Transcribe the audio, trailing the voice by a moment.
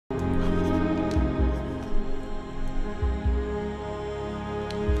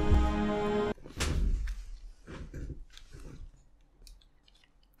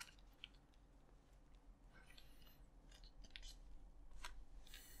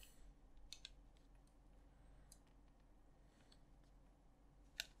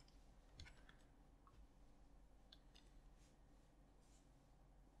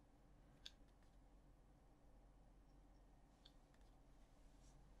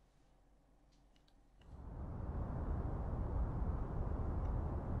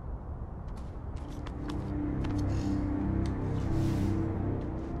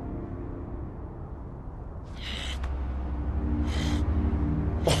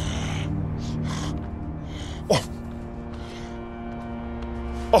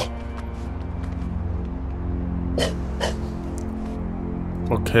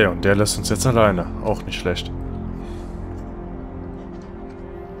Okay, und der lässt uns jetzt alleine. Auch nicht schlecht.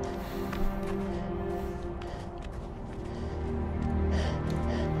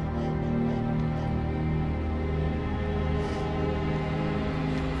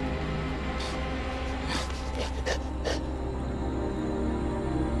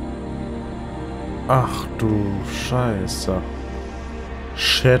 Ach du Scheiße.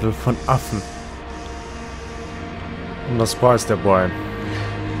 Schädel von Affen. Und das weiß der Boy.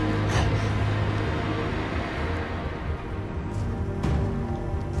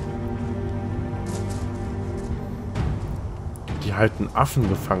 Die halten Affen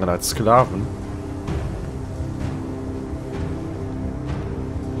gefangen als Sklaven.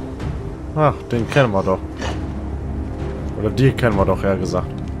 Ach, den kennen wir doch. Oder die kennen wir doch, eher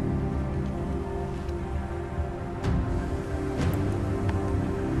gesagt.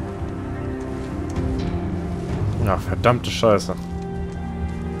 Ja, verdammte Scheiße.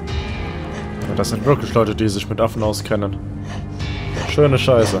 Ja, das sind wirklich Leute, die sich mit Affen auskennen. Schöne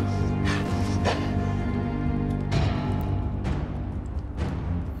Scheiße.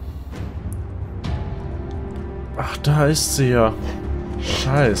 Ach, da ist sie ja.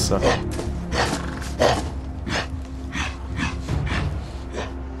 Scheiße.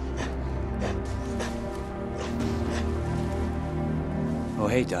 Oh,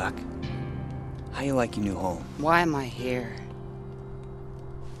 hey, Doc. How you like your new home? Why am I here?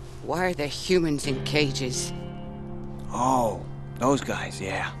 Why are there humans in cages? Oh, those guys,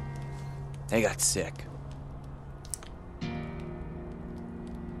 yeah. They got sick.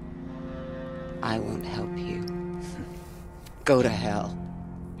 I won't help you. Go to hell.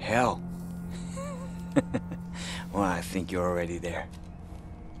 Hell? Well, I think you're already there.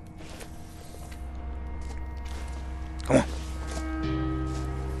 Come on.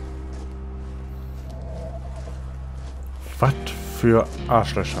 Was für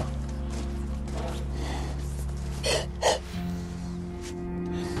Arschlöcher.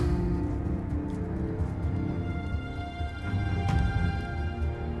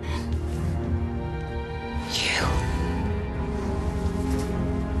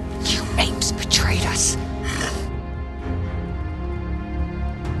 You apes betrayed us.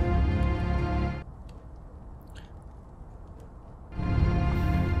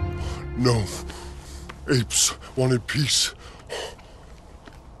 No. Apes wanted peace.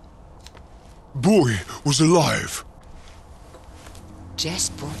 Boy was alive. Jess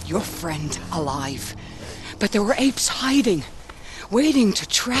brought your friend alive. But there were apes hiding, waiting to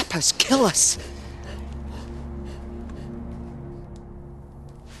trap us, kill us.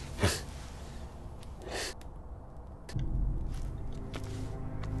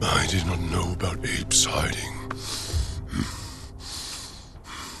 I did not know about apes hiding.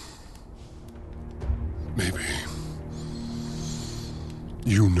 Maybe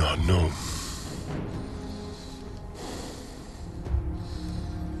you not know.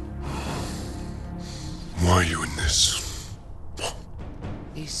 Why are you in this?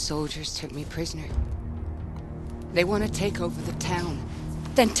 These soldiers took me prisoner. They want to take over the town,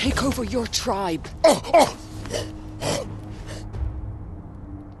 then take over your tribe.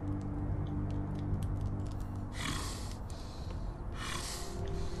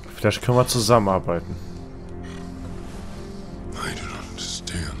 Vielleicht können wir zusammenarbeiten. I do not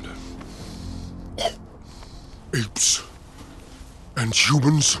understand. Apes and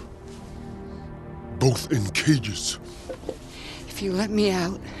humans, both in cages. If you let me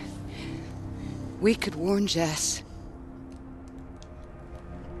out, we could warn Jess.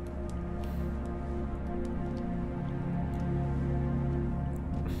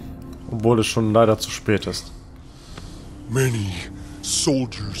 Obwohl es schon leider zu spät ist. Many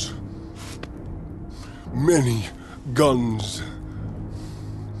soldiers, many guns.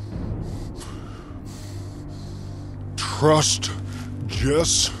 Trust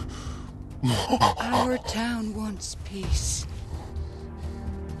Jess. Our town wants peace.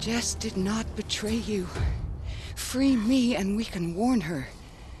 Jess did not betray you. Free me and we can warn her.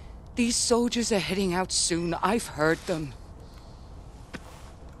 These soldiers are heading out soon. I've heard them.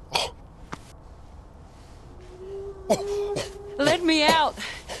 Let me out.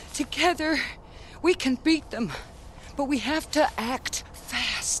 Together, we can beat them. But we have to act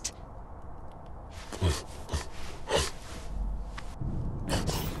fast.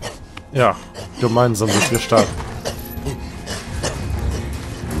 Ja, gemeinsam sind wir stark.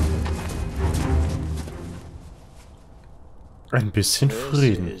 Ein bisschen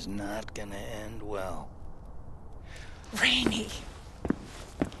Frieden. This is not gonna end well. Rainey,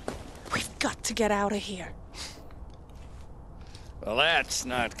 we've got to get out of here. Well, that's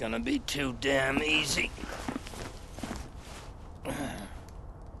not gonna be too damn easy.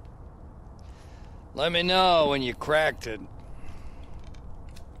 Let me know when you cracked it.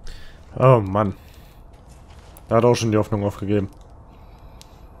 Oh Mann. Er hat auch schon die Hoffnung aufgegeben.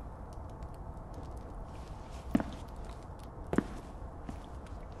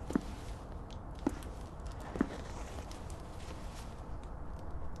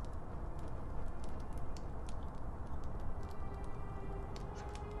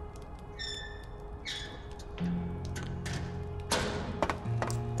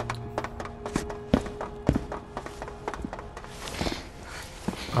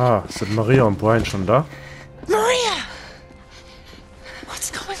 Ah, sind Maria und Brian schon da? Maria!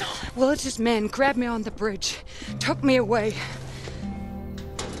 What's going on? Willet's men grabbed me on the bridge, took me away.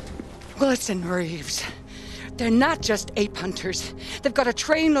 Willets and Reeves. They're not just ape hunters. They've got a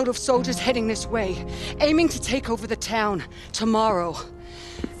trainload of soldiers heading this way, aiming to take over the town tomorrow.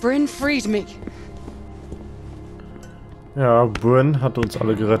 Bryn freed me. Ja, Bryn hat uns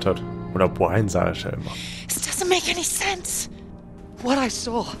alle gerettet. Oder Brian, sage ich ja immer. This doesn't make any sense. What I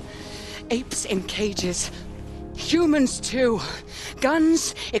saw. Apes in cages. Humans too.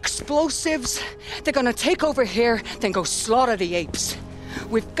 Guns, explosives. They're gonna take over here, then go slaughter the apes.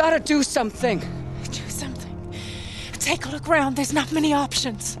 We've gotta do something. Do something. Take a look around. There's not many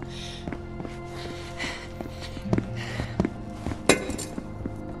options.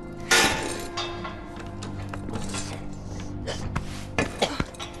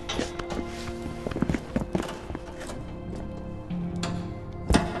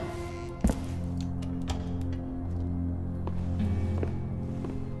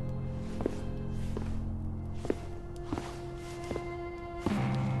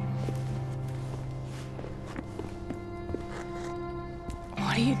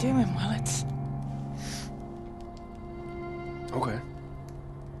 What are you doing, Willets? Okay.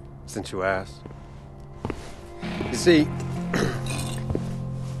 Since you asked. You see,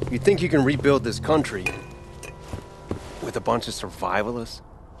 you think you can rebuild this country with a bunch of survivalists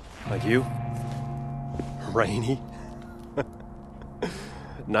like you? Rainy?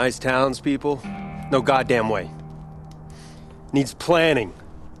 Nice townspeople? No goddamn way. Needs planning.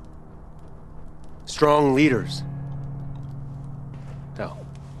 Strong leaders. No.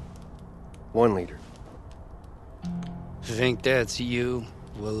 One leader. Think that's you,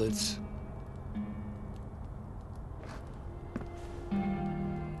 Willets?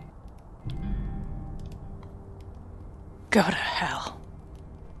 Go to hell.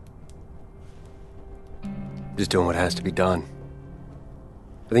 Just doing what has to be done.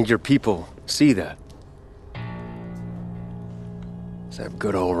 I think your people see that. Let's have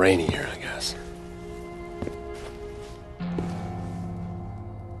good old Rainy here, I guess.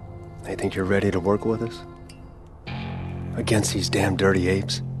 They think you're ready to work with us? Against these damn dirty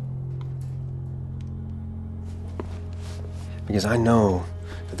apes? Because I know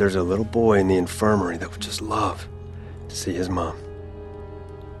that there's a little boy in the infirmary that would just love to see his mom.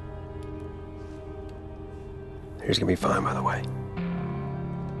 He's gonna be fine, by the way.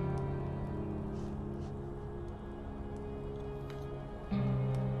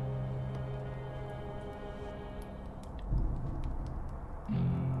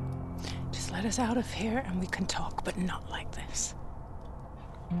 Just let us out of here and we can talk, but not like this.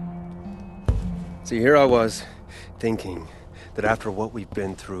 See, here I was, thinking that after what we've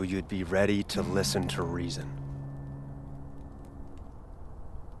been through, you'd be ready to listen to reason.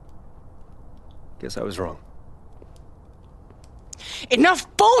 Guess I was wrong. Enough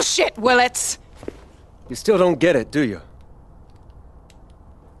bullshit, Willets! You still don't get it, do you?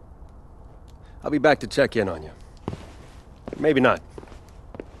 I'll be back to check in on you. Maybe not.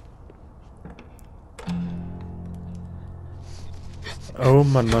 Oh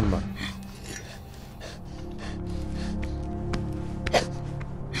Mann, Mann, Mann.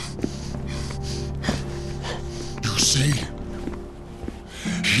 You see?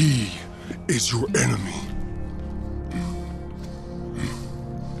 He is your enemy.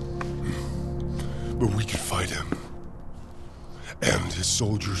 But we can fight him. And his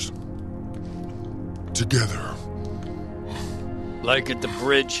soldiers. Together. Like at the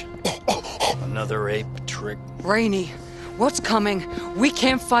bridge? Another ape trick? Rainy, what's coming? We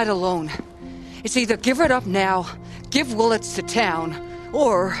can't fight alone. It's either give it up now, give Willets to town,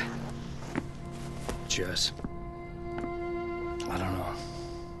 or... Jess. I don't know.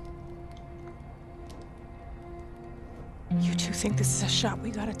 You two think this is a shot we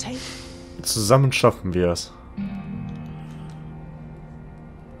gotta take? Zusammen schaffen wir es.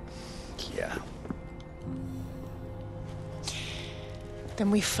 Yeah. Then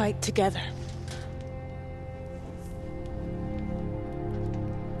we fight together.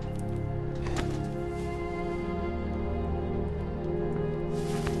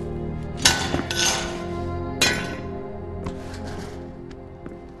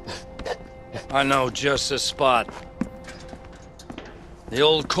 I know just the spot. The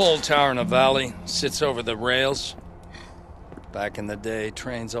old coal tower in the valley sits over the rails. Back in the day,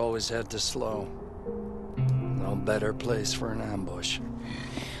 trains always had to slow. No better place for an ambush.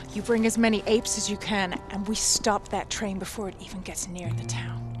 You bring as many apes as you can, and we stop that train before it even gets near the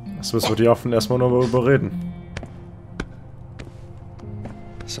town. Das müssen wir die Affen erstmal nur überreden.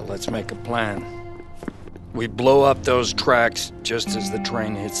 So let's make a plan. We blow up those tracks just as the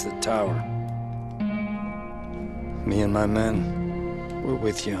train hits the tower. Me and my men, we're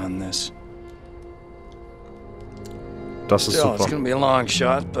with you on this. Das ist Still, it's super. gonna be a long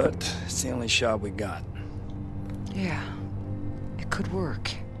shot, but it's the only shot we got. Yeah, it could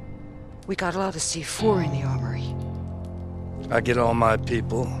work. We got a lot of C4 in the armory. I get all my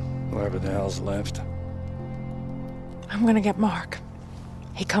people, whoever the hell's left. I'm gonna get Mark.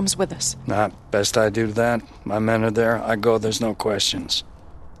 He comes with us. Nah, best I do that. My men are there. I go, there's no questions.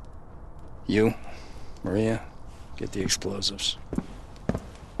 You, Maria, get the explosives.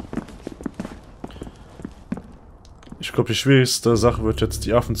 Ich glaube, die schwierigste Sache wird jetzt,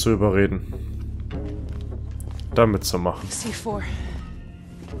 die Affen zu überreden. Damit zu machen. C4.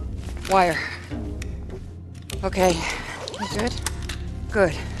 Wire. Okay. You good?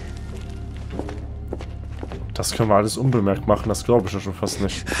 Good. Das können wir alles unbemerkt machen, das glaube ich ja schon fast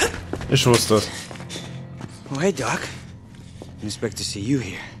nicht. Ich wusste es. Oh, hey, Doc. Didn't expect to see you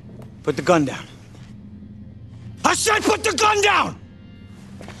here. Put the gun down. I said put the gun down!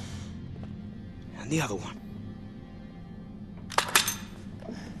 And the other one.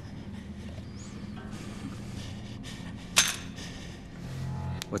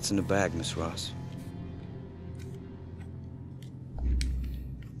 What's in the bag, Miss Ross?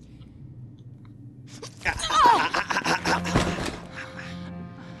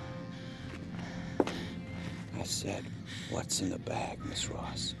 I said, what's in the bag, Miss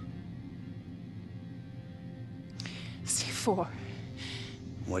Ross? C4.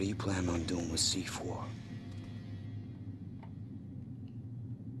 What do you plan on doing with C4?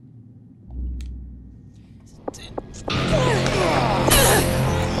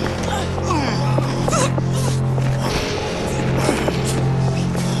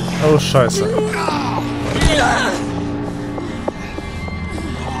 Oh, scheiße.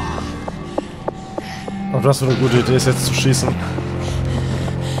 Ob das so eine gute Idee ist, jetzt zu schießen?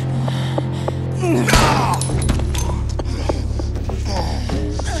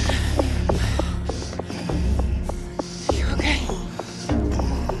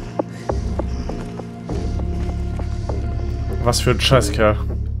 Was für ein Scheißkerl.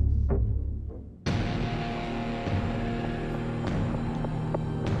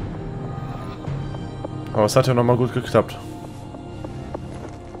 Aber es hat ja nochmal gut geklappt.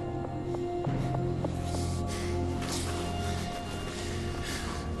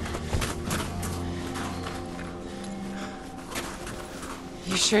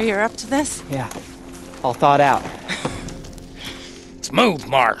 You sure you're up to this? Yeah, all thought out. Let's move,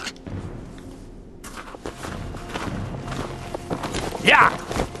 Mark. Ja!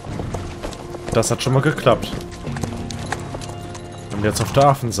 Das hat schon mal geklappt. Und jetzt auf der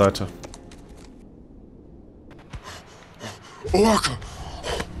Affenseite. Orca!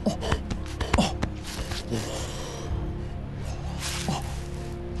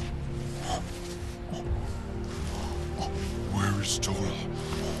 Where is Tola?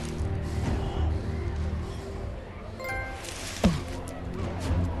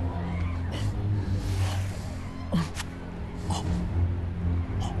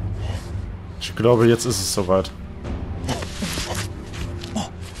 Ich glaube, jetzt ist es soweit.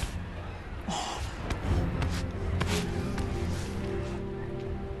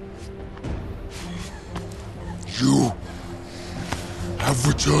 You have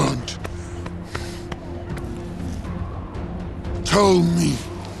returned. Tell me,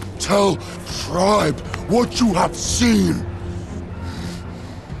 tell Tribe what you have seen.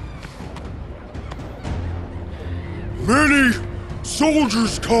 Many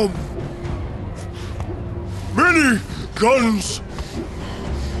soldiers come. Many guns.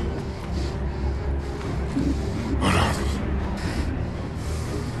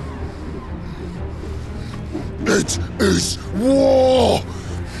 It is war!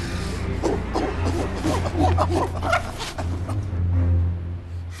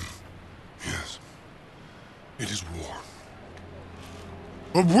 Yes, it is war.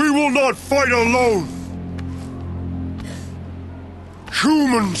 But we will not fight alone!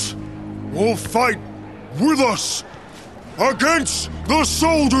 Humans will fight with us against the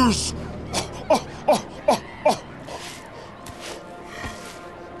soldiers!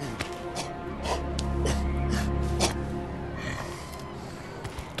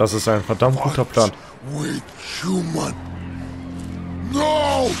 Das ist ein verdammt guter Plan. With human.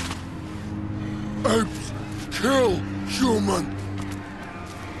 No! Apes kill human.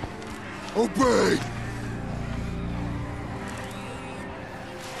 Obey.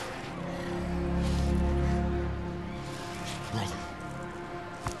 Brother.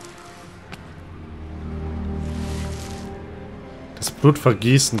 Das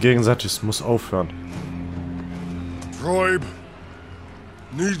Blutvergießen gegenseitig muss aufhören. Tribe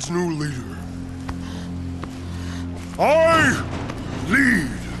needs new leader. I lead.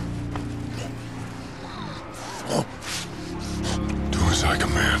 Do as I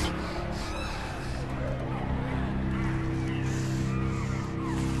command.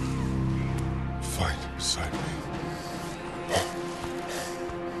 Fight beside me.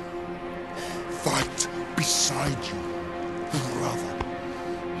 Fight beside you, brother.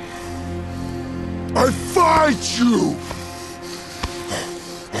 I fight you!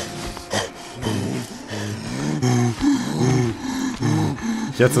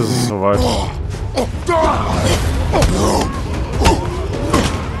 Jetzt ist es soweit.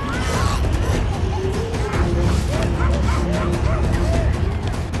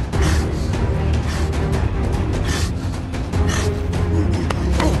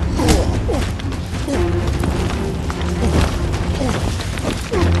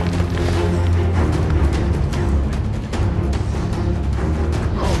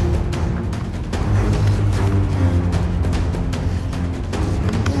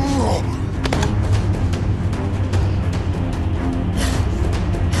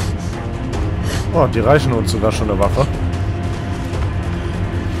 Oh, die reichen uns sogar schon eine Waffe.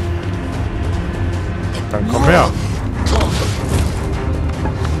 Dann komm her.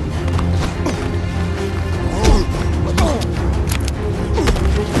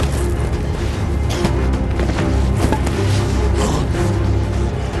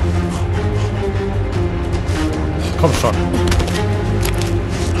 Komm schon.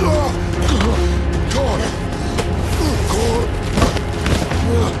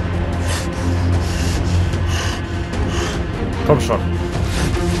 Komm schon.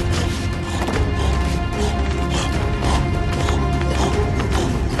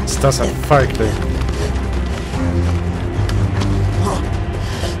 Ist das ein Feigling?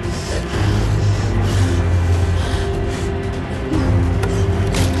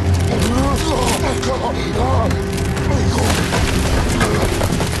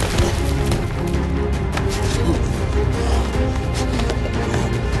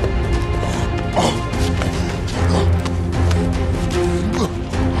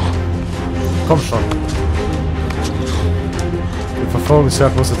 Komm schon. Die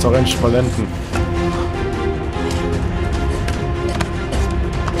Verfolgungsjagd muss jetzt auch endlich mal enden.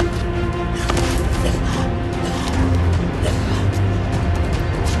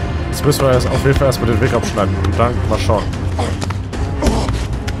 Jetzt müssen wir auf jeden Fall erstmal den Weg abschneiden und dann mal schauen.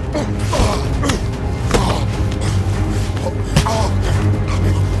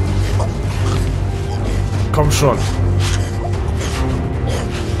 Komm schon.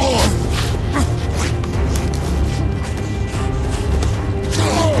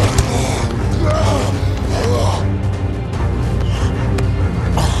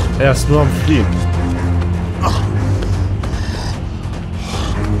 Er ist nur am Fliehen.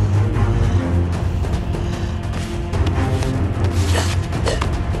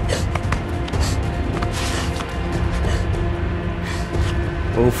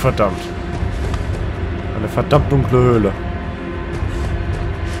 Oh, verdammt. Eine verdammt dunkle Höhle.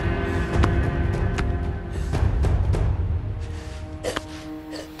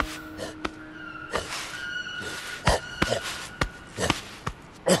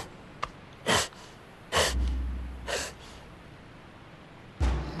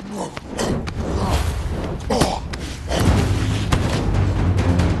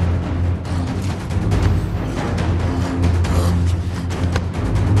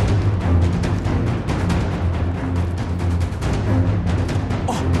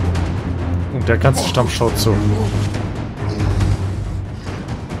 Der ganze Stamm schaut zu.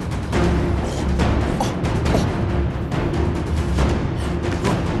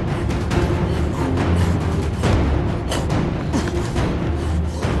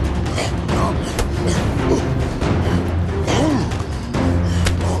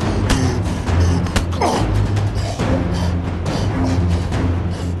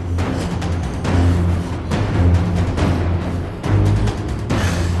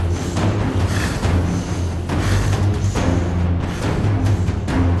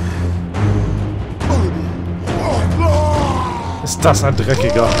 Ist das ein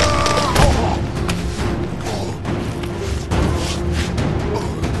Dreckiger?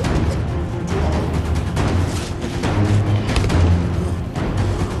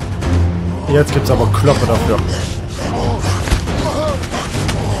 Jetzt gibt's aber Kloppe dafür.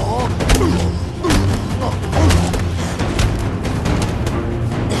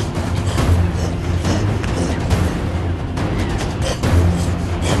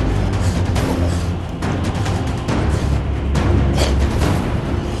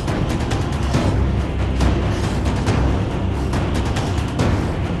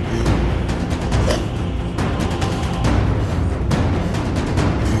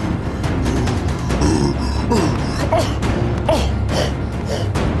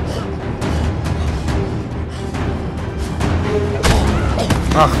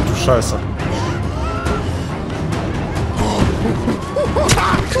 Ach du Scheiße.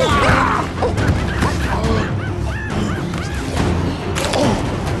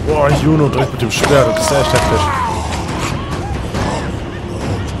 Boah, Juno direkt mit dem Schwert, das ist echt heftig.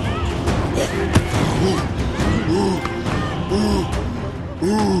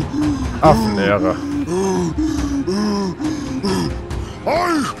 Affenjäger.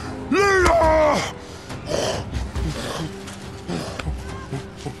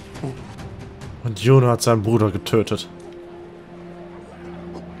 Und Juno hat seinen Bruder getötet.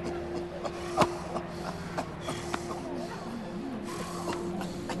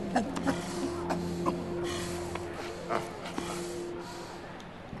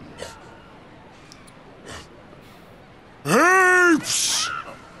 Apes!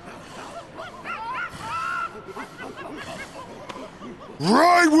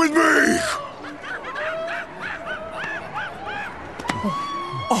 Ride with me!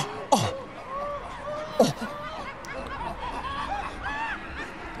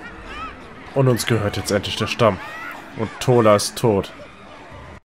 Und uns gehört jetzt endlich der Stamm. Und Tola ist tot.